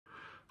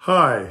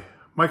Hi,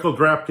 Michael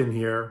Drapkin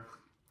here.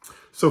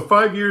 So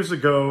 5 years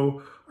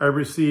ago, I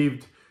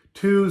received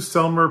two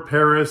Selmer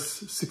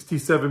Paris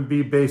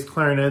 67B bass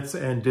clarinets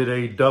and did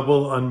a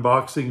double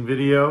unboxing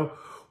video.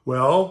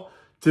 Well,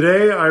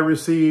 today I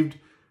received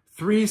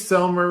three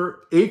Selmer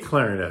A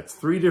clarinets,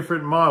 three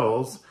different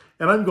models,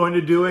 and I'm going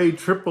to do a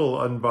triple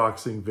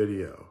unboxing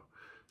video.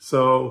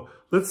 So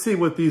let's see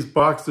what these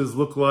boxes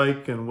look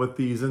like and what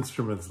these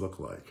instruments look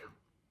like.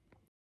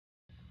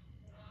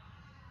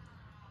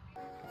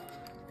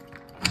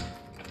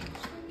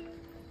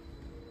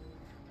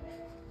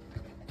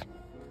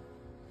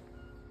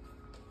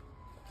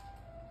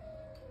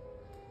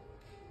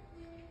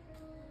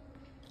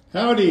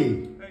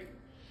 Howdy. Hey.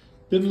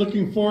 Been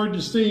looking forward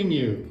to seeing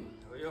you.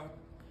 Oh, yeah.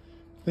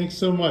 Thanks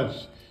so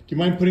much. Do you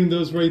mind putting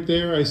those right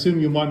there? I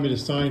assume you want me to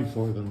sign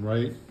for them,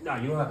 right? No,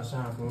 you don't have to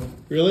sign for them.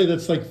 Really?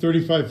 That's like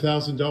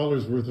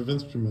 $35,000 worth of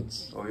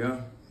instruments. Oh, yeah?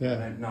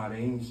 Yeah. No, they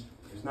ain't.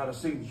 It's not a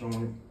signature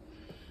on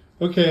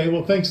it. Okay,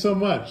 well, thanks so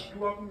much. You're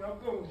welcome. Y'all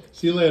go.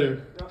 See you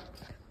later. Yeah.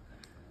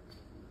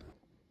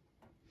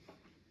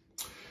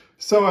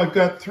 So I've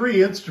got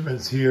three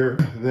instruments here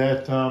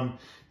that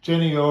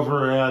Jenny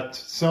over at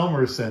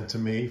Selmer sent to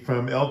me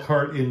from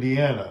Elkhart,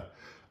 Indiana.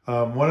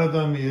 One of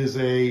them is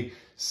a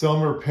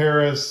Selmer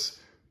Paris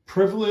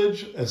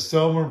Privilege, a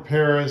Selmer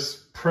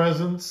Paris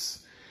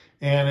Presence,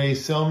 and a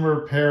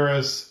Selmer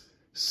Paris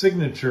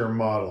Signature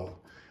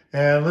model.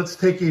 And let's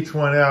take each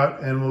one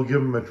out and we'll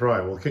give them a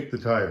try. We'll kick the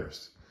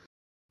tires.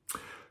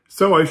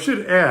 So I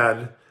should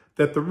add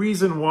that the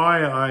reason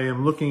why I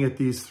am looking at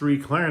these three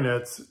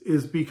clarinets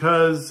is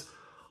because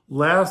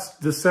last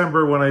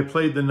December when I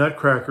played the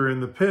Nutcracker in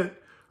the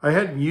pit, I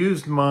hadn't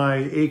used my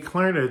A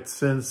clarinet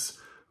since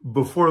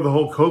before the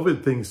whole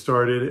COVID thing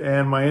started,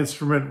 and my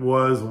instrument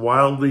was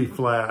wildly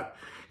flat.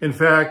 In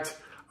fact,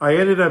 I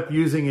ended up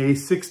using a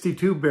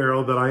 62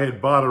 barrel that I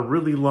had bought a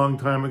really long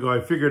time ago.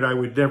 I figured I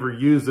would never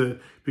use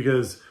it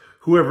because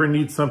whoever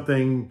needs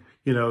something,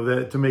 you know,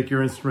 that to make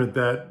your instrument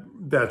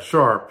that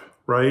sharp,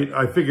 right?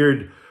 I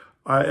figured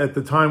at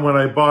the time when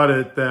I bought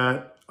it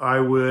that I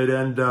would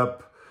end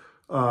up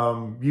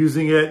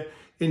using it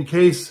in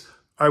case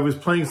I was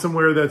playing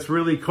somewhere that's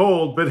really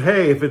cold. But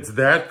hey, if it's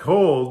that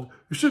cold,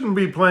 you shouldn't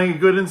be playing a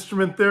good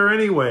instrument there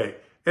anyway.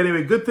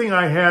 Anyway, good thing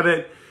I had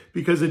it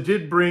because it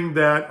did bring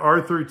that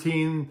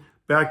R13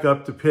 back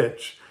up to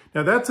pitch.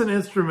 Now that's an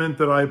instrument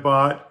that I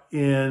bought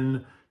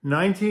in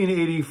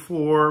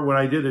 1984 when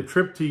I did a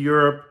trip to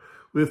Europe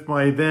with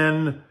my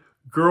then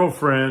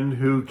girlfriend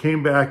who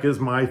came back as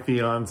my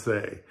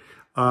fiance.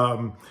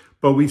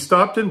 But we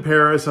stopped in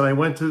Paris and I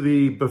went to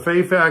the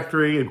buffet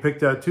factory and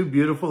picked out two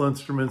beautiful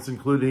instruments,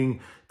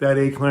 including that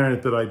A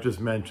clarinet that I just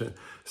mentioned.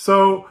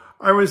 So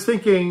I was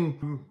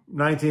thinking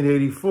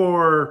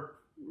 1984,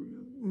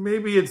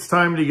 maybe it's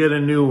time to get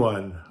a new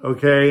one,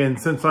 okay? And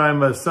since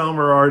I'm a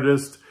Selmer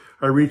artist,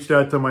 I reached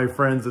out to my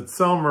friends at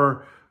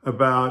Selmer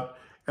about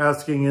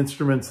asking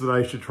instruments that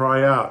I should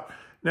try out.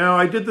 Now,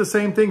 I did the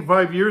same thing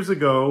 5 years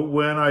ago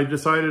when I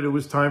decided it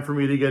was time for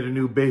me to get a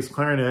new bass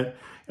clarinet,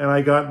 and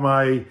I got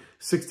my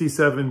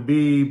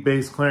 67B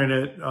bass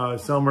clarinet,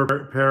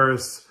 Selmer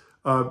Paris,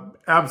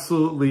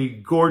 absolutely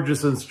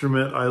gorgeous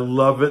instrument. I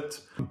love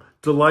it,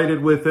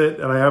 delighted with it,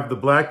 and I have the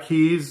black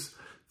keys,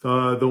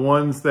 the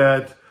ones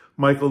that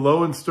Michael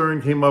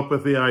Lowenstern came up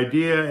with the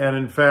idea, and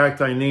in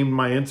fact, I named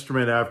my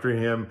instrument after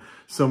him.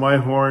 So my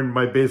horn,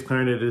 my bass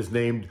clarinet is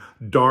named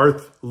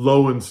Darth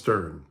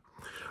Lowenstern.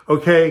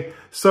 Okay,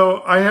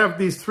 so I have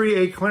these three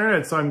A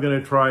clarinets I'm going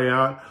to try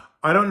out.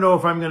 I don't know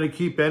if I'm going to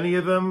keep any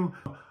of them.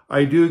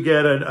 I do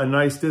get a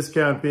nice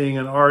discount being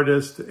an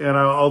artist, and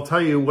I'll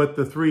tell you what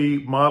the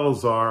three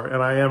models are,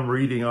 and I am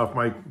reading off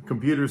my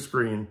computer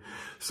screen.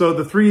 So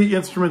the three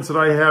instruments that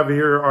I have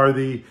here are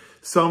the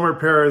Selmer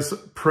Paris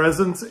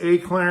Presence A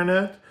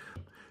clarinet.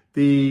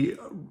 The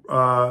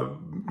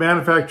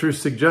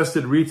manufacturer's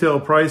suggested retail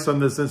price on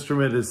this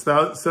instrument is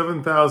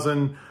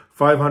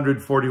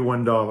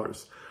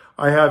 $7,541.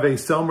 I have a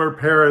Selmer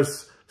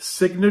Paris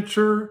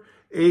Signature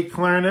A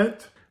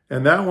clarinet,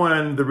 and that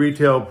one, the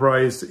retail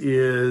price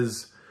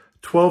is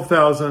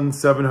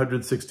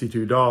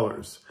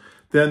 $12,762.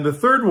 Then the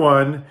third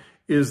one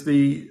is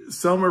the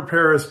Selmer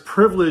Paris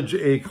Privilege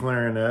A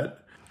clarinet,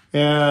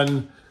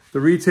 and the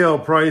retail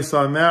price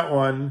on that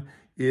one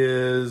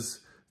is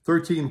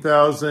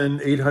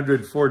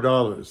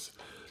 $13,804.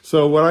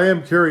 So what I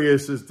am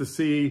curious is to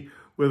see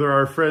whether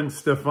our friend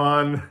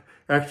Stefan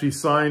actually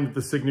signed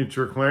the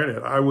signature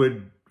clarinet. I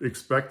would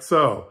expect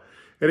so.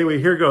 Anyway,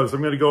 here goes. I'm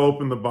going to go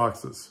open the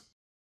boxes.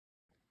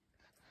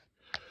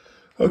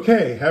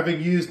 Okay, having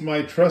used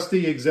my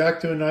trusty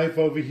X-Acto knife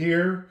over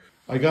here,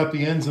 I got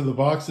the ends of the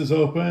boxes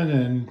open,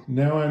 and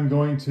now I'm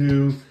going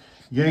to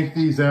yank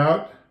these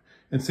out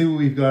and see what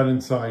we've got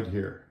inside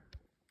here.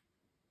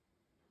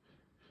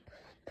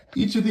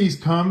 Each of these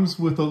comes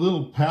with a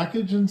little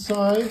package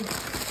inside.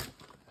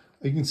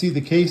 You can see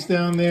the case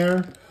down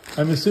there.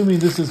 I'm assuming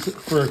this is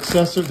for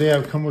accessories. They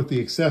have come with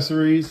the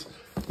accessories,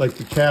 like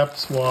the cap,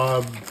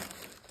 swab,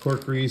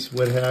 cork grease,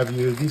 what have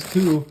you. These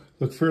two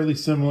look fairly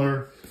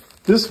similar.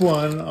 This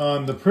one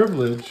on the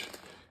Privilege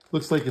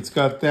looks like it's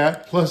got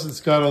that, plus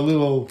it's got a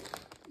little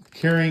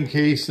carrying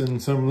case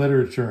and some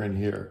literature in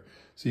here.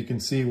 So you can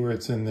see where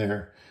it's in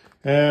there.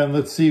 And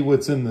let's see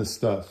what's in this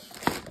stuff.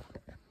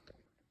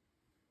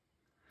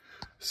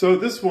 So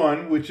this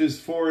one, which is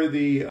for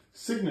the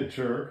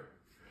signature,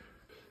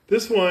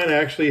 this one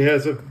actually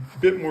has a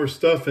bit more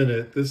stuff in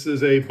it. This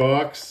is a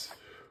box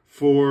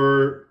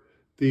for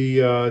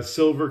the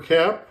silver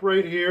cap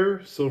right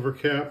here, silver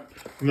cap.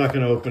 I'm not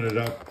going to open it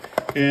up.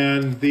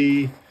 And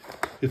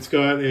it's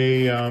got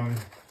a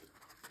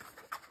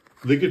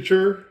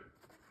ligature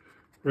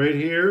right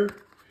here.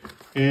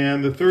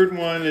 And the third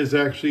one is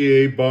actually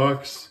a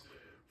box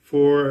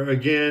for,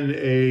 again,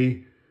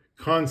 a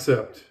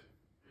concept.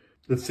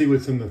 Let's see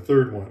what's in the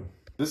third one.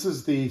 This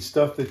is the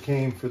stuff that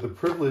came for the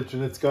Privilege,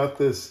 and it's got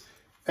this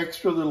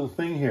extra little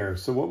thing here.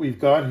 So what we've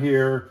got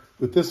here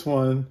with this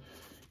one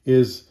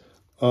is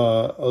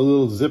a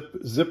little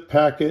zip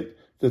packet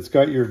that's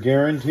got your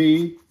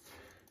guarantee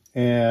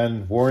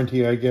and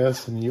warranty, I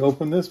guess. And you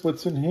open this,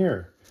 what's in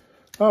here?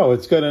 Oh,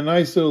 it's got a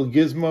nice little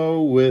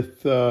gizmo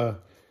with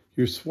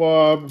your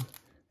swab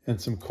and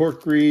some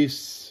cork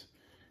grease,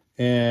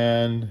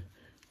 and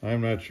I'm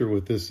not sure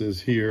what this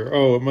is here.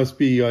 Oh, it must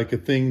be like a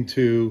thing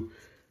to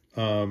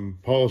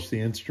polish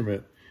the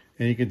instrument.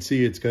 And you can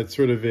see it's got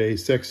sort of a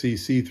sexy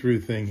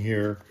see-through thing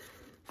here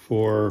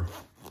for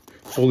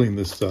holding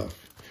this stuff.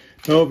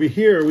 Now over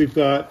here, we've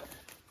got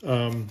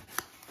the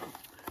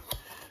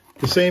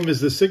same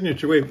as the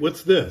signature. Wait,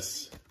 what's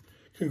this?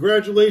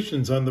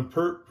 Congratulations on the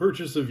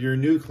purchase of your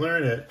new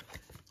clarinet.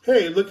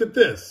 Hey, look at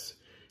this.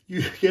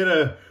 You get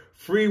a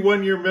free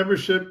 1-year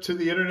membership to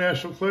the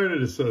International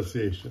Clarinet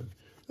Association.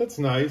 That's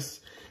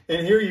nice.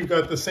 And here you've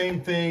got the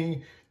same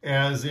thing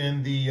as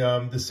in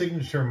the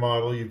signature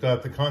model. You've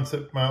got the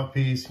concept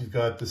mouthpiece, you've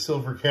got the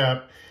silver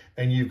cap,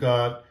 and you've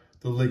got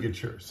the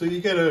ligature. So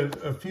you get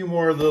a few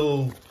more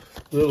little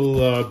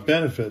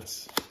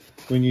benefits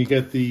when you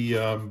get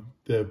the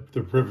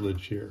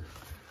Privilege here.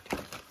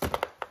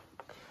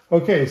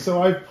 Okay,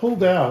 so I've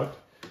pulled out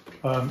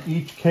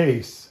each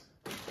case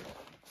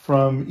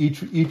from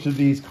each of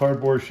these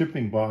cardboard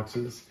shipping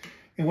boxes.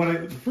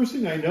 And the first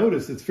thing I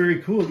noticed, it's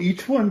very cool.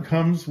 Each one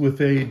comes with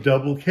a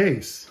double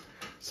case.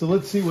 So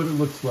let's see what it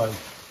looks like.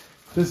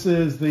 This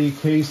is the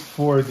case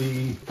for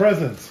the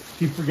presents.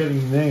 Keep forgetting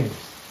the names.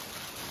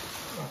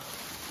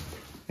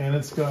 And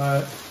it's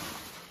got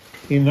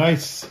a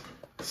nice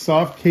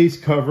soft case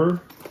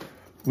cover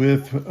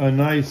with a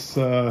nice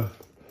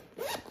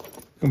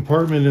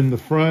compartment in the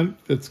front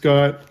that's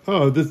got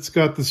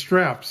the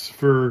straps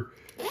for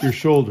your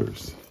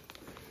shoulders.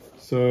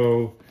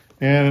 So,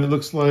 and it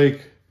looks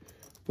like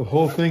the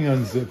whole thing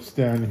unzips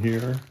down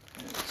here.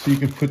 So you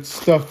can put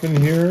stuff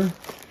in here,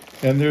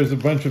 and there's a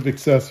bunch of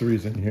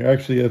accessories in here.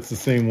 Actually, that's the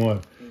same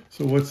one.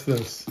 So what's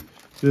this?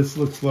 This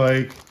looks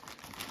like,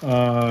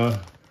 this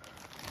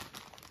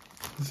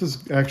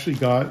has actually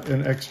got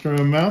an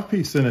extra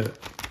mouthpiece in it.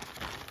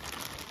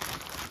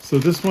 So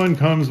this one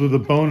comes with a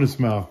bonus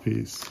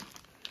mouthpiece.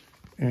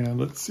 And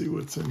let's see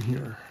what's in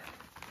here.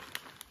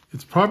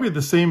 It's probably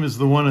the same as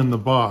the one in the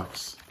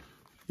box.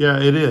 Yeah,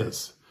 it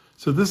is.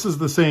 So this is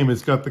the same.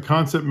 It's got the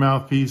concept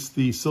mouthpiece,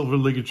 the silver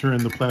ligature,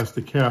 and the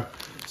plastic cap.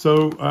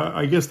 So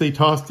I guess they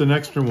tossed an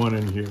extra one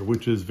in here,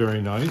 which is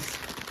very nice.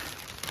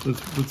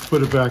 Let's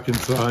put it back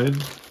inside.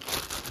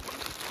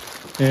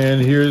 And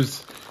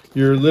here's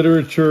your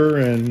literature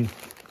and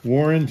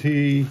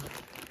warranty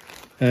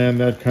and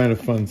that kind of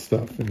fun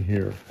stuff in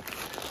here.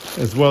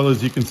 As well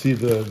as you can see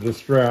the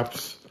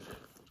straps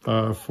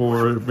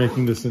for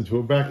making this into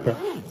a backpack.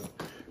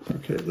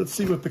 Okay, let's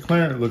see what the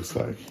clarinet looks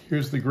like.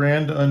 Here's the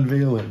grand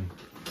unveiling.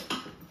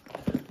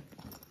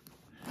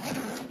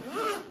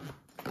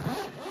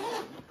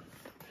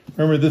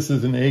 Remember, this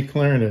is an A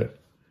clarinet.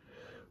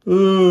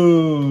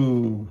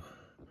 Ooh.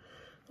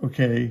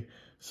 Okay,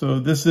 so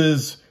this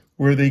is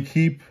where they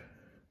keep.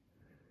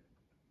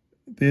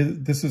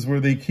 This is where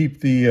they keep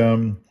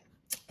the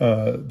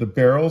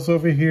barrels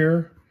over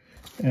here.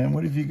 And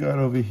what have you got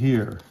over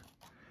here?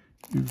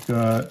 You've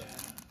got,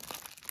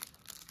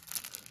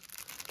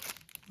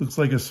 looks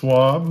like a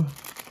swab.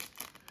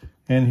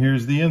 And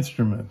here's the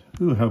instrument.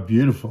 Ooh, how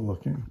beautiful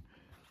looking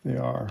they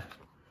are.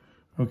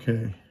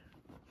 Okay.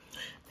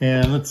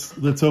 And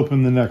let's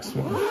open the next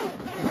one.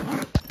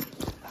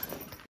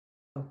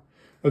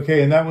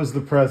 Okay, and that was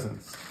the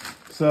presents.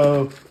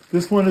 So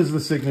this one is the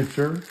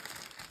signature.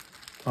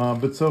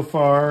 But so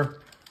far,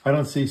 I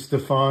don't see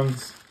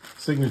Stefan's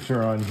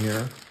signature on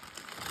here.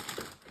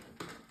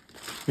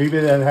 Maybe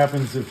that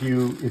happens if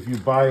you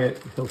buy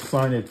it, he'll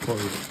sign it for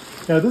you.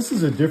 Now this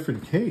is a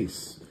different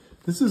case.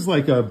 This is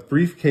like a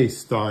briefcase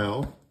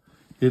style.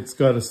 It's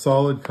got a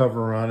solid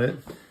cover on it,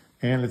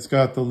 and it's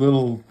got the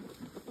little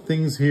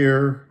things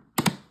here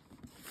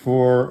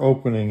for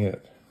opening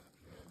it.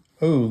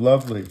 Oh,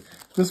 lovely.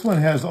 This one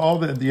has all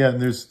the, yeah,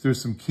 and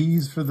there's some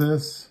keys for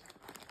this.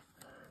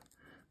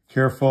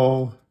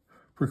 Careful,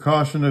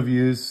 precaution of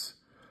use.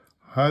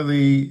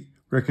 Highly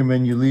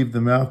recommend you leave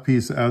the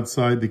mouthpiece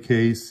outside the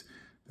case.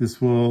 This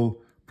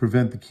will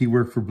prevent the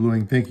keywork for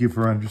bluing. Thank you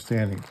for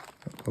understanding.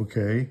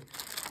 Okay.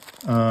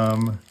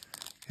 And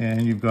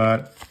you've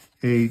got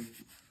a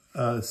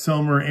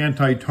Selmer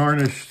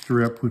anti-tarnish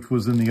strip, which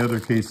was in the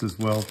other case as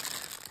well.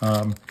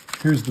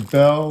 Here's the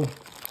bell.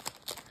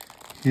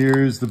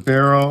 Here's the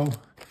barrel.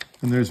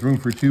 And there's room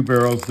for 2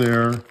 barrels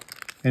there.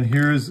 And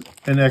here's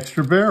an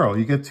extra barrel.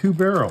 You get 2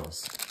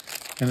 barrels.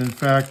 And in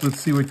fact, let's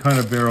see what kind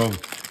of barrel.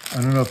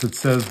 I don't know if it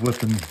says what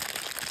the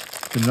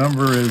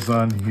number is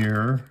on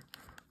here,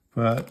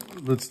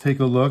 but let's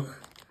take a look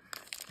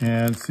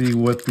and see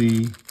what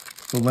the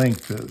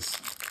length is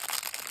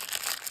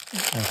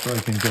after I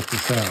can get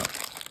this out.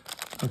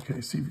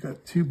 Okay, so you've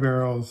got 2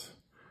 barrels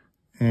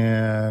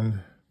and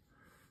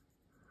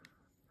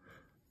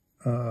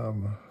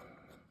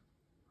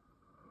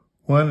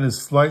one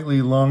is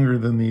slightly longer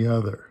than the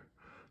other.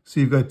 So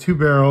you've got 2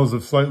 barrels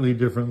of slightly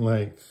different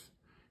length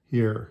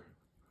here.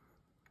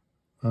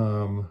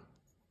 And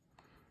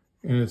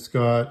it's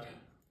got,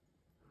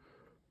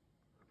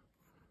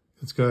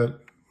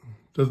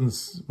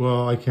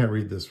 well, I can't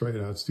read this right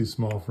now. It's too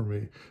small for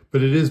me.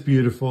 But it is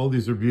beautiful.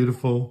 These are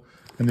beautiful.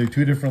 And they're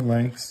 2 different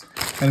lengths.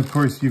 And of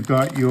course, you've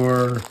got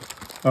your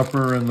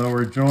upper and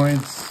lower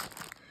joints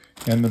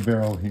and the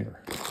barrel here.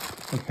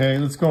 Okay,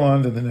 let's go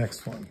on to the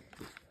next one.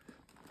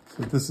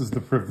 So this is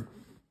the privilege.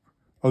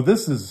 Oh,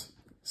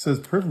 says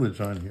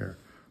privilege on here.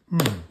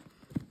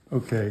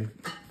 Okay.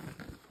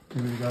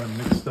 Maybe we got them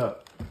mixed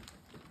up.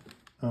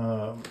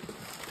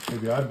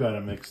 Maybe I've got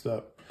them mixed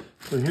up.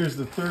 So here's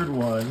the third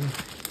one.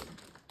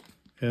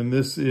 And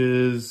this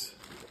is,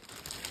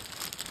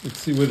 let's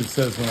see what it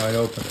says when I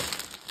open it.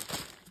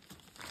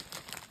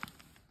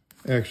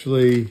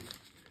 Actually,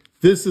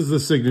 this is the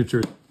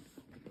signature.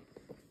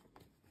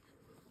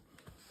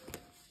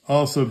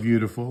 Also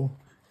beautiful.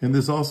 And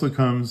this also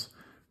comes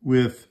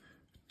with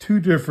 2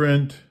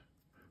 different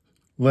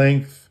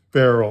length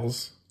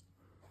barrels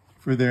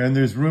for there. And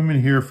there's room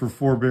in here for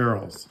 4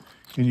 barrels.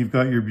 And you've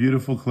got your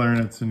beautiful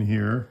clarinets in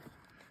here.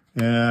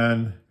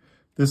 And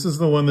this is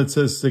the one that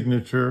says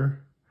signature.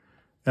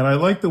 And I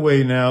like the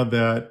way now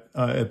that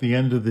at the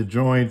end of the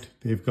joint,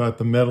 they've got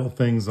the metal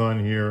things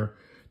on here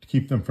to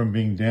keep them from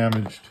being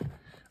damaged.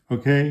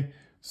 Okay,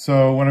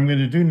 so what I'm going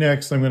to do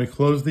next, I'm going to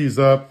close these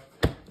up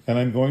and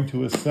I'm going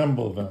to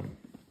assemble them.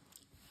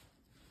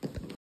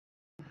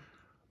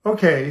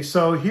 Okay,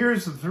 so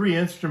here's the 3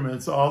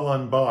 instruments all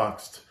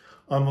unboxed.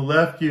 On the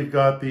left, you've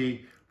got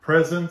the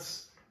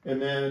presence,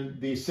 and then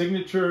the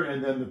signature,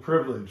 and then the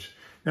privilege.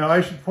 Now,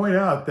 I should point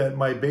out that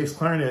my bass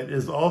clarinet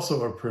is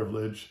also a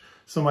privilege,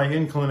 so my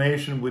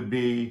inclination would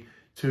be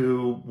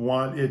to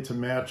want it to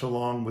match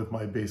along with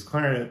my bass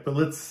clarinet, but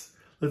let's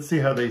see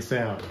how they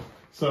sound.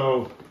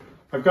 So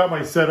I've got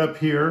my setup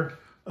here.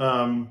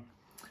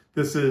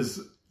 This is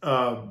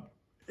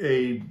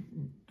a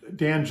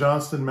Dan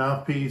Johnston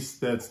mouthpiece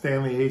that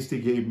Stanley Hasty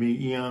gave me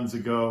eons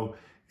ago,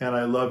 and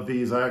I love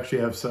these. I actually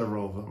have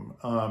several of them,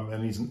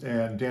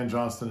 and Dan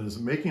Johnston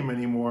isn't making them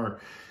anymore.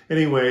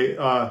 Anyway,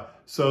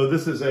 so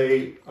this is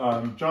a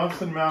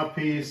Johnston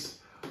mouthpiece.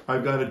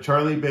 I've got a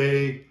Charlie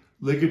Bay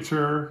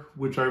ligature,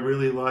 which I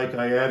really like.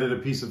 I added a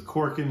piece of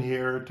cork in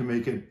here to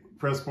make it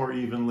press more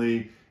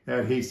evenly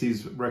at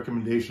Hasty's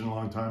recommendation a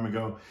long time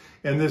ago.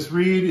 And this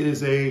reed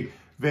is a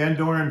Van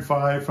Doren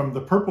 5 from the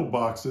purple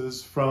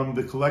boxes, from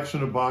the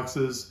collection of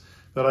boxes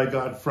that I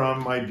got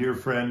from my dear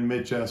friend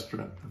Mitch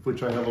Estrin, of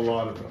which I have a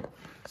lot of them.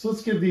 So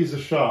let's give these a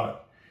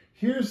shot.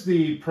 Here's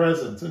the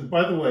presence. And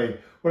by the way,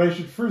 what I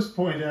should first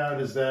point out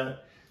is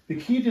that the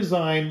key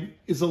design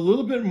is a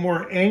little bit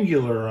more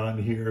angular on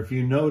here, if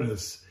you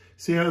notice.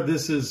 See how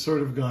this is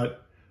sort of got,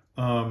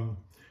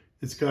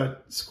 it's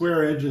got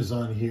square edges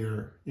on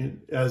here,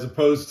 as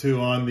opposed to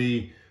on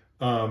the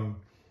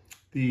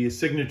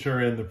signature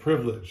and the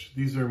privilege.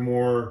 These are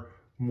more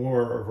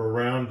of a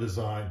round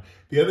design.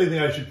 The other thing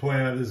I should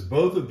point out is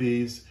both of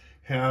these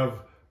have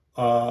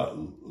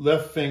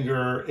left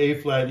finger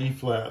A flat, E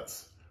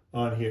flats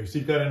on here. So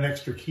you've got an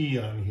extra key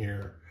on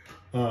here,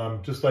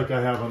 just like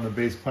I have on the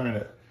bass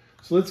clarinet.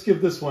 So let's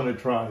give this one a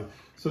try.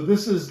 So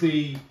this is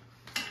the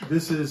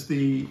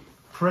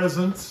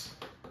presence,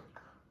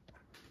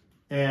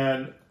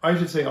 and I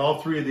should say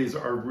all 3 of these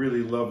are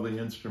really lovely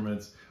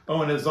instruments.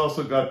 Oh, and it's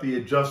also got the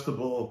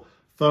adjustable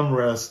thumb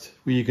rest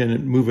where you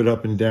can move it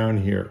up and down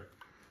here.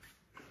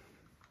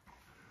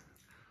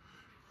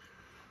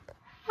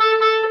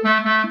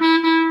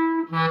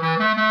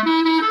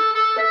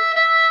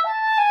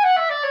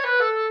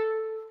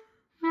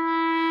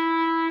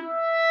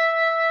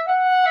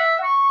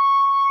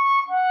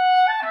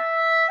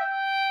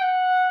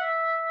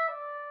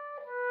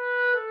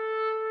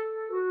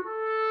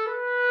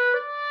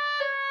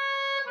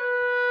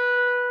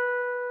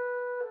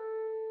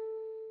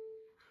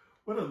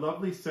 What a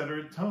lovely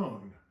centered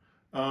tone.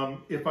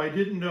 If I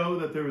didn't know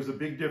that there was a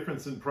big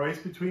difference in price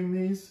between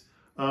these,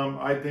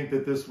 I think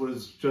that this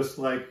was just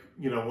like,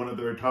 one of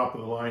their top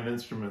of the line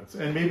instruments.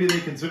 And maybe they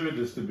considered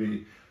this to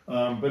be,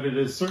 but it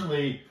is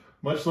certainly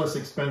much less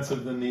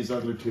expensive than these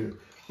other 2.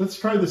 Let's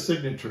try the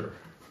signature.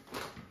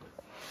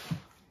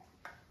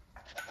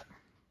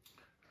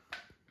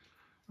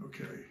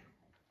 Okay.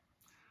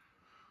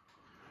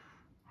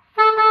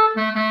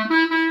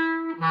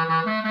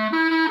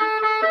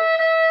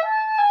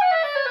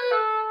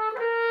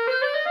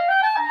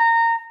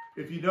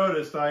 you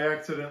noticed, I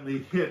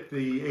accidentally hit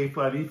the A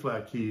flat, E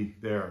flat key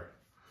there.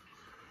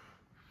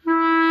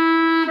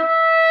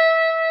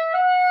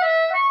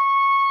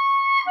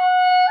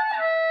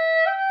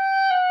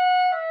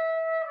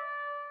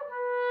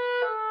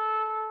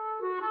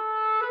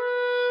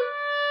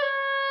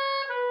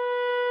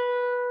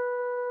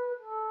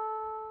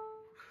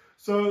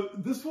 So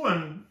this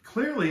one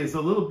clearly is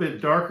a little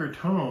bit darker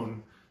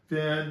tone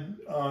than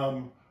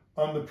on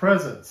the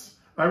Presence.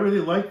 I really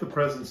like the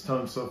Presence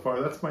tone so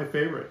far. That's my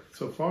favorite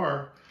so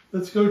far.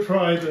 Let's go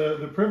try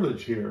the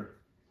Privilege here.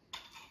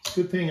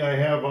 Good thing I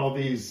have all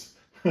these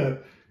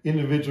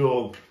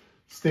individual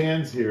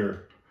stands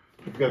here.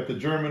 I've got the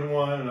German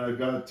one and I've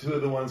got two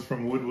of the ones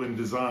from Woodwind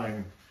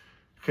Design.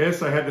 Okay,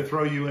 so I had to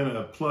throw you in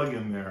a plug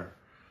in there.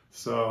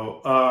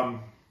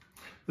 So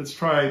let's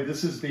try,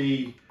 this is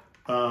the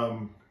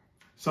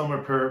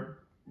Selmer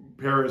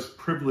Paris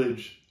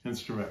Privilege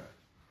instrument.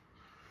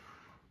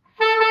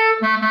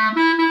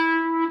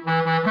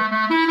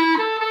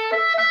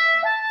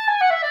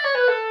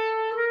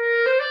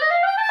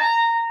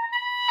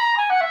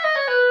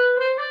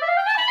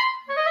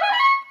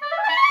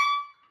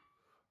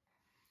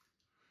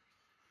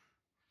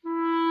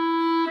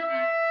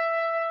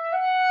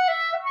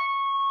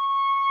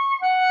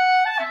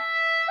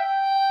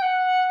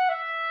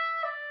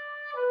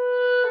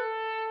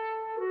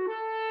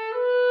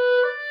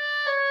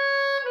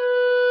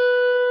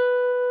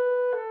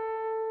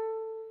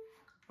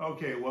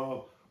 Okay,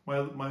 well,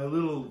 my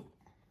little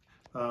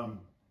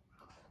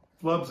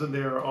flubs in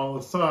there all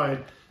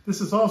aside,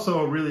 this is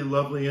also a really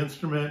lovely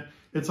instrument.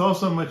 It's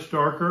also much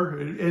darker.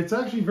 It's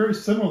actually very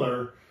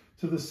similar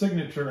to the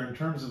Signature in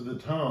terms of the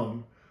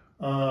tone,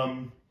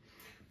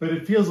 but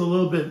it feels a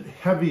little bit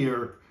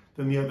heavier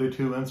than the other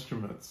two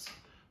instruments.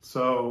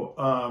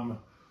 So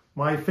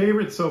my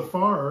favorite so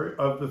far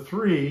of the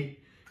three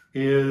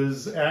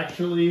is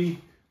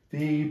actually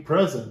the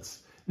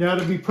Presence. Now,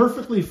 to be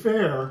perfectly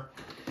fair,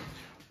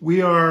 we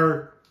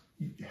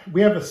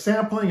have a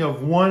sampling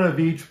of one of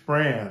each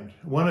brand,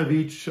 one of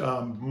each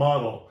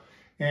model.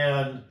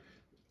 And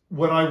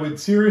what I would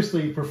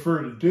seriously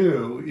prefer to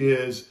do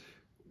is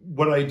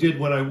what I did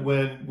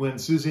when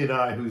Susie and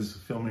I, who's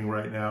filming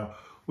right now,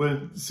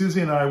 when Susie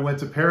and I went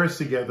to Paris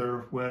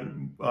together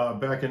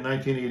back in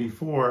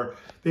 1984,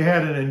 they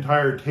had an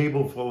entire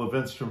table full of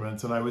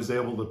instruments and I was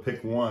able to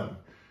pick one.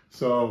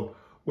 So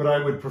what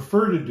I would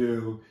prefer to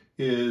do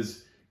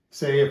is,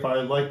 say if I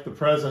like the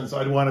Presence,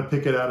 I'd want to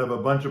pick it out of a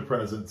bunch of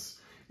Presents.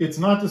 It's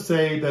not to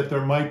say that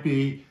there might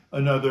be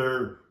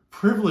another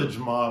Privilege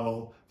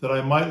model that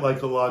I might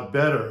like a lot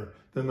better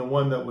than the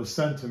one that was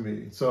sent to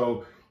me.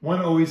 So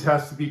one always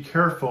has to be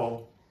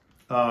careful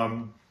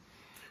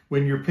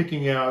when you're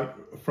picking out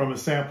from a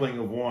sampling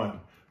of one.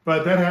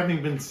 But that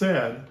having been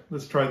said,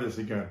 let's try this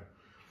again.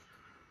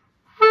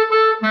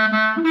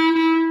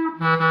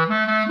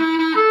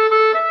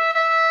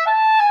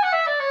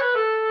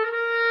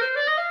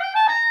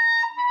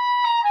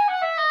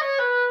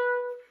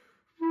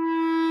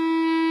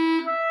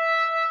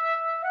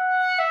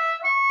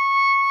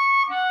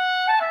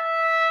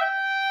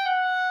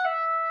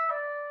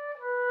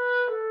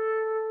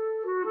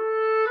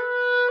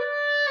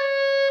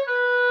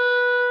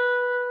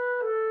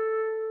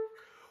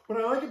 What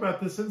I like about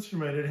this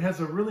instrument, it has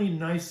a really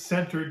nice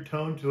centered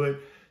tone to it.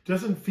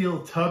 Doesn't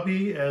feel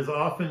tubby as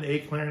often A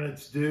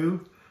clarinets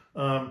do,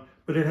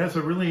 but it has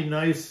a really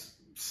nice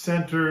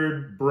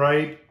centered,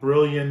 bright,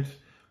 brilliant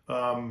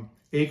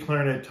A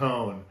clarinet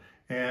tone.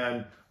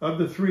 And of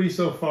the three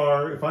so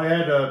far, if I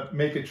had to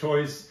make a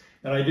choice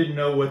and I didn't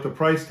know what the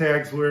price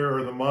tags were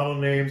or the model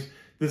names,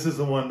 this is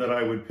the one that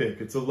I would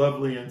pick. It's a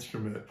lovely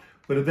instrument.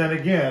 But then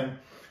again,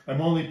 I'm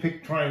only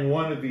trying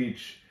one of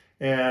each.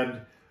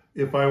 And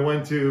if I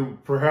went to,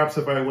 perhaps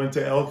if I went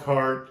to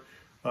Elkhart,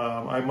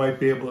 I might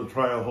be able to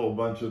try a whole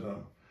bunch of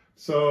them.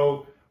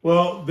 So,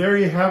 well, there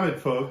you have it,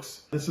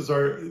 folks. This is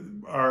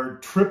our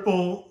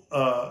triple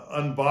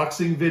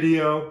unboxing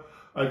video.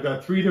 I've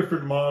got 3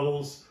 different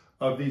models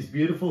of these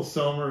beautiful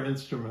Selmer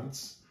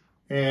instruments.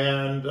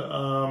 And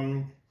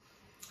I'm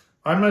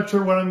not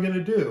sure what I'm going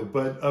to do,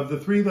 but of the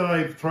 3 that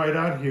I've tried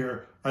out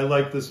here, I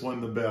like this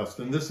one the best.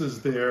 And this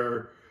is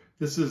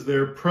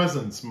their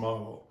Presence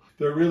model.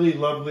 They're really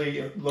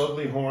lovely,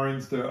 lovely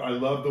horns. I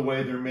love the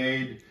way they're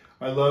made.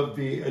 I love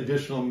the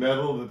additional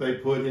metal that they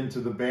put into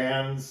the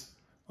bands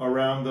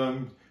around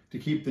them to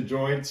keep the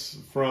joints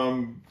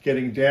from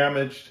getting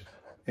damaged.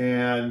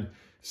 And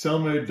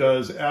Selmer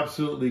does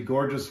absolutely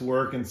gorgeous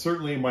work. And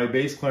certainly my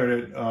bass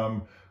clarinet,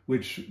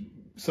 which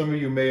some of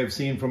you may have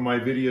seen from my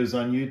videos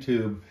on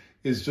YouTube,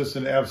 is just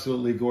an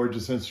absolutely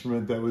gorgeous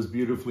instrument that was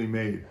beautifully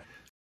made.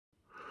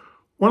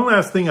 One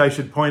last thing I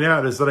should point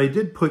out is that I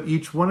did put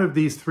each one of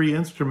these 3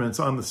 instruments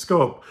on the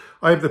scope.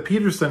 I have the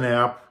Peterson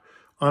app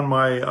on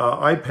my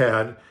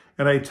iPad,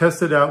 and I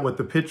tested out what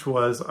the pitch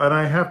was, and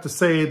I have to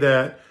say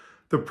that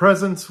the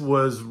Presence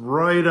was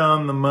right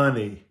on the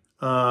money.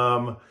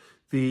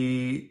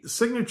 The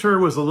Signature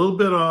was a little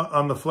bit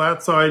on the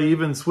flat side,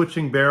 even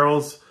switching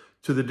barrels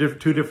to the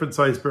 2 different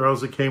size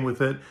barrels that came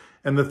with it.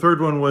 And the third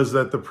one was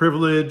that the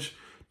Privilege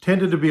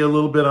tended to be a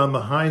little bit on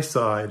the high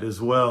side as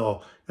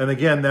well. And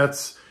again,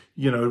 that's,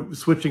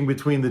 switching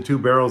between the two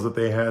barrels that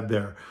they had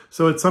there.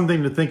 So it's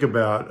something to think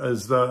about,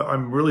 as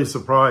I'm really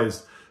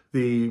surprised.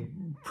 The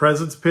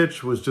presence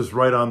pitch was just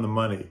right on the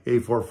money,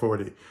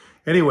 A440.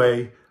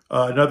 Anyway,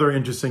 another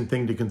interesting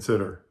thing to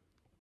consider.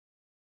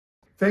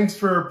 Thanks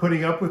for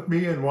putting up with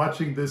me and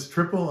watching this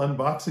triple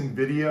unboxing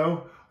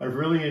video. I've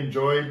really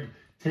enjoyed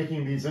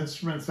taking these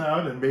instruments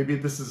out, and maybe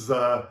this is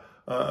a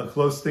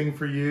close thing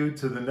for you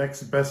to the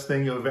next best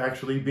thing of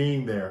actually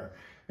being there.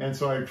 And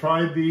so I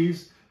tried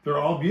these. They're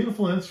all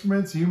beautiful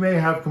instruments. You may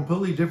have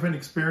completely different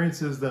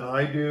experiences than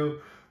I do,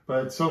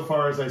 but so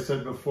far, as I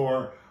said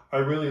before, I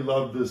really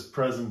love this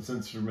presence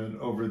instrument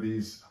over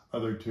these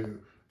other two.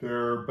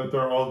 But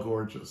they're all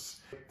gorgeous.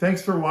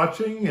 Thanks for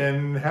watching,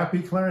 and happy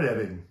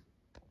clarinetting.